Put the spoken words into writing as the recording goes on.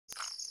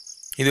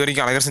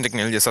இதுவரைக்கும் Alagarasan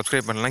technology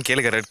subscribe பண்ணலாம்.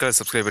 கீழே ரெட் கலர்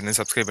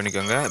சப்ஸ்கிரைப்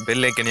பண்ணிக்கோங்க.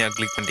 பெல் ஐக்கனையாக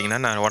கிளிக் பண்ணிட்டீங்கன்னா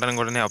நான்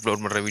உடனே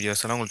அப்லோட் பண்ணுற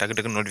வீடியோஸ் எல்லாம் உங்களுக்கு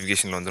டக்கு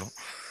நோட்டிஃபிகேஷன் வந்துடும்.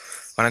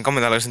 வணக்கம்,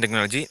 இது அழகரசன்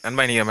டெக்னாலஜி.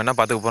 நண்பா, இன்றைக்கி நம்ம என்ன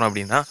பார்த்துக்க போகிறோம்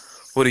அப்படின்னா,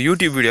 ஒரு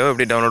யூடியூப் வீடியோவை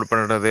எப்படி டவுன்லோட்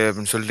பண்ணுறது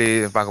அப்படின்னு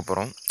சொல்லிட்டு பார்க்க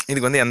போகிறோம்.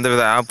 இதுக்கு வந்து எந்த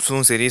வித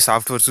ஆப்ஸும் சரி,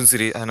 சாஃப்ட்வேர்ஸும்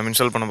சரி, அதை நம்ம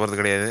இன்ஸ்டால் பண்ண போகிறது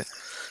கிடையாது.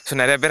 ஸோ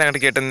நிறைய பேர்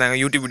என்கிட்ட கேட்டிருந்தாங்க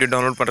யூடியூப் வீடியோ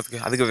டவுன்லோட் பண்ணுறதுக்கு.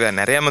 அதுக்கு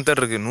நிறையா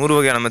மெத்தட் இருக்குது, 100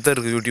 வகையான மெத்தட்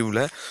இருக்குது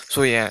யூடியூப்பில். ஸோ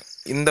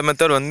இந்த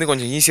மெத்தட் வந்து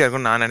கொஞ்சம் ஈஸியாக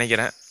இருக்கும்னு நான்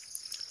நினைக்கிறேன்.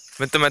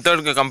 மற்ற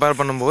மெத்தடுக்கு கம்பேர்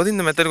பண்ணும்போது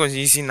இந்த மெத்தட் கொஞ்சம்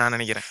ஈஸின்னு நான்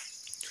நினைக்கிறேன்.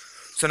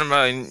 ஸோ நம்ம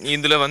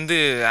இதில் வந்து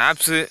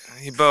ஆப்ஸு,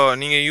 இப்போ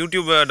நீங்கள்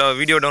யூடியூப்பை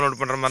வீடியோ டவுன்லோட்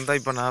பண்ணுற மாதிரி தான்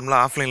இப்போ நார்மலாக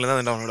ஆஃப்லைனில்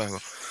தான் டவுன்லோட்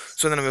ஆகும்.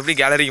 ஸோ அதை நம்ம எப்படி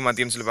கேலரிக்கு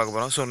மாற்றின்னு சொல்லி பார்க்க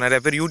போகிறோம். ஸோ நிறைய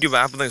பேர் யூடியூப்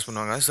ஆப் தான் யூஸ்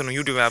பண்ணுவாங்க. ஸோ நான்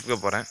யூடியூப் ஆப்புக்கு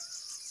போகிறேன்,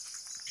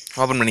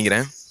 ஓப்பன்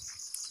பண்ணிக்கிறேன்.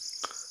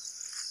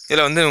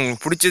 இதில் வந்து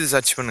உங்களுக்கு பிடிச்சது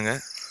சர்ச்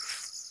பண்ணுங்கள்.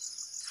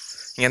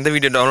 நீங்கள் எந்த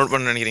வீடியோ டவுன்லோட்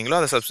பண்ண நினைக்கிறீங்களோ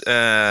அதை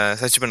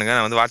சர்ச் பண்ணுங்கள்.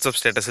 நான் வந்து வாட்ஸ்அப்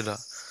ஸ்டேட்டஸில்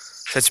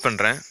சர்ச்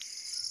பண்ணுறேன்.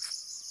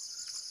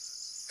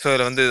 ஸோ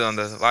இதில் வந்து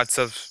அந்த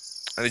வாட்ஸ்அப்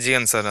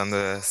விஜயகாந்த் சார் அந்த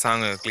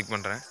சாங்கை கிளிக்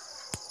பண்ணுறேன்.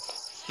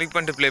 கிளிக்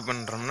பண்ணிட்டு ப்ளே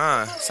பண்ணுறோம்னா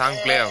சாங்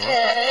ப்ளே ஆகும்.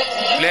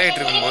 ப்ளே ஆகிட்டு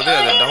இருக்கும்போது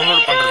அதை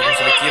டவுன்லோட் பண்ணுறதுக்குன்னு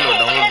சொல்லி கீழே ஒரு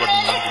டவுன்லோட்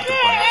பட்டன் மாதிரி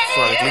கொடுத்துருப்பாங்க. ஸோ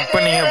அதை கிளிக்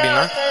பண்ணிங்க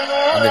அப்படின்னா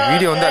அந்த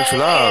வீடியோ வந்து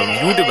ஆக்சுவலாக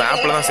யூடியூப்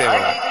ஆப்பில் தான் சேவ்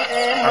ஆகும்.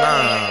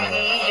 ஆனால்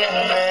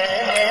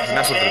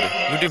என்ன சொல்கிறது,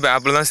 யூடியூப்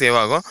ஆப்பில் தான் சேவ்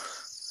ஆகும்.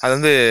 அது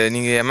வந்து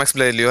நீங்கள் எம்எக்ஸ்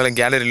பிளேயர்லையோ இல்லை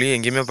கேலரிலையோ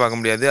எங்கேயுமே பார்க்க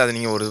முடியாது. அது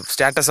நீங்கள் ஒரு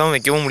ஸ்டேட்டஸாகவும்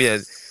வைக்கவும்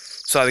முடியாது.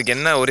 ஸோ அதுக்கு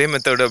என்ன ஒரே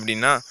மெத்தடு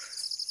அப்படின்னா,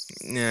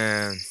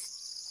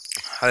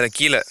 அதில்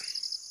கீழே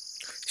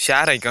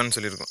ஷேர் ஐக்கான்னு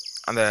சொல்லியிருக்கோம்,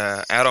 அந்த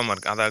ஏரோ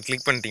மார்க், அதை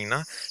கிளிக் பண்ணிட்டீங்கன்னா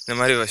இந்த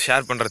மாதிரி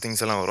ஷேர் பண்ணுற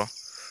திங்ஸ் எல்லாம் வரும்.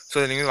 ஸோ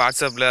அதை நீங்கள்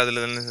வாட்ஸ்அப்பில்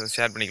அதில்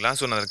ஷேர் பண்ணிக்கலாம்.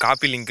 ஸோ நான் அதில்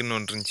காப்பி லிங்க்னு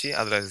ஒன்று இருந்துச்சு,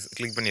 அதில்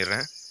கிளிக்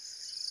பண்ணிடுறேன்.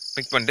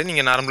 கிளிக் பண்ணிட்டு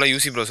நீங்கள் நார்மலாக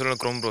யூசி ப்ரௌசரோ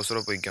இல்லை க்ரோம்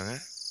ப்ரௌசரோ போய்க்கோங்க.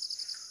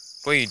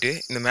 போயிட்டு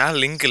இந்த மேலே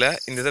லிங்க்கில்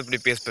இந்த இதை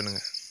இப்படி பேஸ்ட்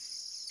பண்ணுங்கள்.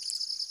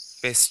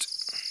 பேஸ்ட்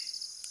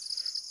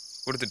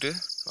கொடுத்துட்டு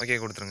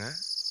ஓகே கொடுத்துருங்க.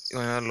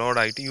 லோட்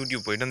ஆகிட்டு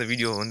யூடியூப் போயிட்டு அந்த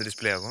வீடியோ வந்து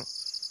டிஸ்பிளே ஆகும்.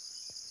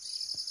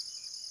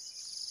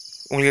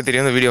 உங்களுக்கே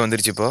தெரியும் அந்த வீடியோ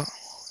வந்துருச்சு. இப்போது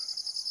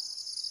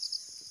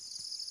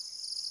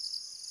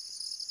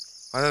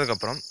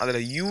வந்ததுக்கப்புறம் அதில்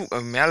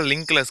மேலே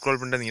லிங்க்கில் ஸ்க்ரோல்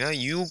பண்ணிட்டு வந்தீங்கன்னா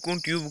யூக்கும்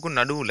டியூபுக்கும்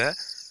நடுவில்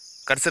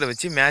கர்சரை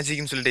வச்சு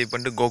மேஜிக்னு சொல்லி டைப்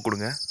பண்ணிட்டு கோ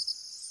கொடுங்க.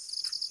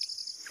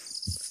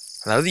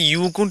 அதாவது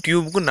யூக்கும்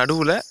டியூபுக்கும்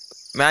நடுவில்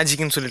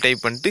மேஜிக்னு சொல்லி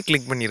டைப் பண்ணிட்டு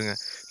கிளிக் பண்ணிடுங்க.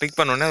 கிளிக்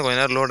பண்ணோடனே அது கொஞ்ச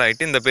நேரம் லோட்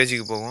ஆகிட்டு இந்த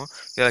பேஜுக்கு போகும்.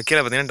 இதில் கீழே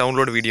பார்த்தீங்கன்னா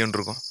டவுன்லோட் வீடியோன்னு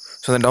இருக்கும்.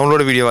 ஸோ அந்த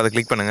டவுன்லோட் வீடியோவை அதை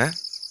கிளிக் பண்ணுங்கள்.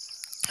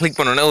 கிளிக்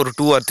பண்ணோடனே ஒரு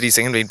 2 or 3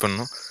 செகண்ட் வெயிட்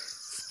பண்ணணும்.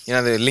 ஏன்னா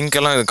அது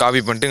லிங்க்கெல்லாம் காப்பி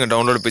பண்ணிட்டு இங்கே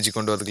டவுன்லோட் பேஜுக்கு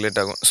கொண்டு வரதுக்கு லேட்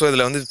ஆகும். ஸோ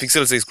இதில் வந்து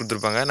பிக்சல் சைஸ்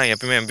கொடுத்துருப்பாங்க. நான்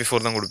எப்பயுமே MP4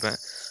 தான் கொடுப்பேன்.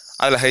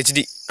 அதில் HD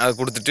அதை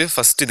கொடுத்துட்டு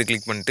ஃபஸ்ட்டு இது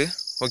கிளிக் பண்ணிட்டு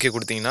ஓகே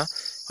கொடுத்தீங்கன்னா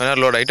கொஞ்ச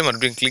நேரம் லோட் ஆகிட்டு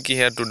மறுபடியும் கிளிக்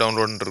ஹேர் டு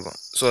டவுன்லோடுன்னு இருக்கும்.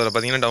 ஸோ அதில்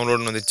பார்த்தீங்கன்னா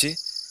டவுன்லோடுன்னு வந்துருச்சு.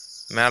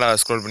 மேலே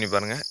ஸ்க்ரோல் பண்ணி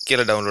பாருங்கள்,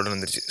 கீழே டவுன்லோடுன்னு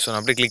வந்துருச்சு. ஸோ நான்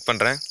அப்படியே கிளிக்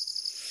பண்ணுறேன்.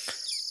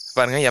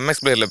 பாருங்கள்,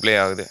 எம்எக்ஸ் பிளேயரில் ப்ளே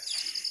ஆகுது.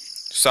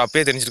 ஸோ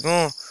அப்பயே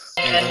தெரிஞ்சிருக்கும்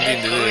உங்களுக்கு வந்து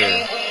இந்த இது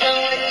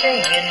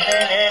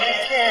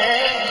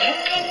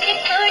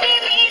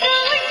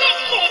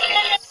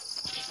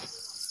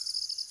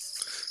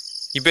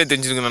இப்போயே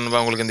தெரிஞ்சிருக்கு நண்பா.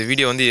 உங்களுக்கு இந்த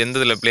வீடியோ வந்து எந்த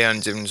இதில் ப்ளே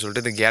ஆனிச்சு அப்படின்னு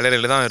சொல்லிட்டு இது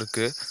கேலரியில் தான்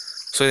இருக்குது.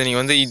 ஸோ இதை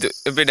நீங்கள் வந்து இது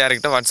இப்போ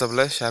டேரெக்டாக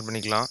வாட்ஸ்அப்பில் ஷேர்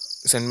பண்ணிக்கலாம்,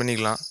 சென்ட்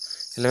பண்ணிக்கலாம்,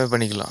 எல்லாமே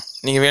பண்ணிக்கலாம்.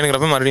 நீங்கள்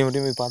வேணுங்கிறப்ப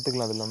மறுபடியும் போய்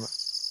பார்த்துக்கலாம். அது இல்லாமல்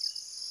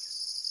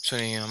ஸோ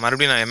நீங்கள்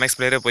மறுபடியும் நான் எம்எக்ஸ்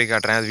பிளேயரே போய்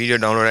காட்டுறேன். அது வீடியோ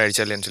டவுன்லோட்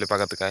ஆகிடுச்சா இல்லைன்னு சொல்லி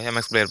பார்க்கறதுக்காக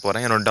எம்எக்ஸ் பிளேயர்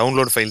போகிறேன். என்னோட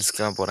டவுன்லோட்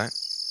ஃபைல்ஸ்க்கு தான் போகிறேன்.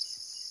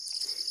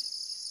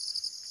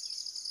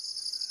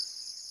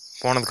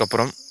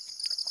 போனதுக்கப்புறம்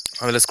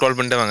அதில் ஸ்க்ரோல்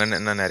பண்ணிட்டு வாங்க.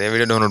 நான் நிறைய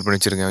வீடியோ டவுன்லோட் பண்ணி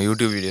வச்சுருக்கேன்,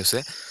 யூடியூப் வீடியோஸு.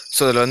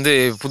 ஸோ அதில் வந்து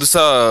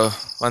புதுசாக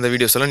வந்த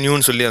வீடியோஸ் எல்லாம்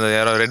நியூன்னு சொல்லி அந்த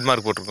யாரோ ரெட்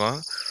மார்க் போட்டிருக்கோம்.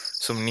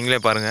 ஸோ நீங்களே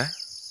பாருங்கள்.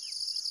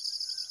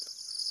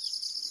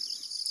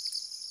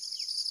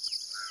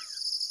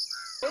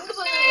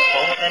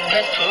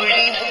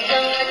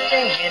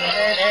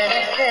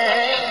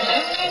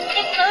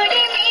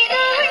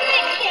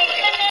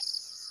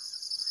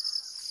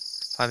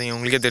 பார்த்தீங்க,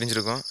 உங்களுக்கே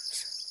தெரிஞ்சிருக்கும்.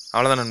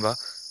 அவ்வளோதான் நண்பா.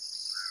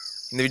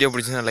 இந்த வீடியோ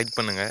பிடிச்சிருந்தா லைக்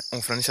பண்ணுங்கள்,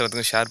 உங்கள் ஃப்ரெண்ட்ஸ்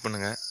எல்லாத்துக்கும் ஷேர்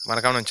பண்ணுங்கள்.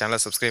 மறக்காமல் நம்ம சேனலை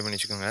சப்ஸ்கிரைப் பண்ணி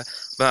வச்சுக்கோங்க.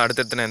 அப்போ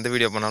அடுத்தடுத்து நான் எந்த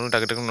வீடியோ பண்ணாலும்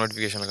டக்கு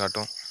நோட்டிஃபிகேஷனில்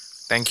காட்டும்.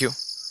 தேங்க்யூ.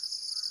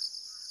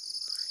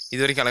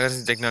 இது வரைக்கும்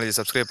அழகரசன் டெக்னாலஜி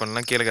சப்ஸ்கிரைப்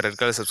பண்ணலாம். கீழே ரெட்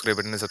கலர் சப்ஸ்கிரைப்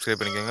பண்ணி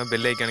சப்ஸ்கிரைப் பண்ணிக்கோங்க.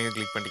 பெல் ஐக்கானையும்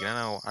கிளிக் பண்ணிட்டீங்கன்னா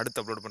நான்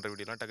அடுத்து அப்லோட் பண்ணுற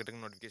வீடியோலாம்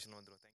டக்கு நோட்டிஃபிகேஷன் வந்துடும்.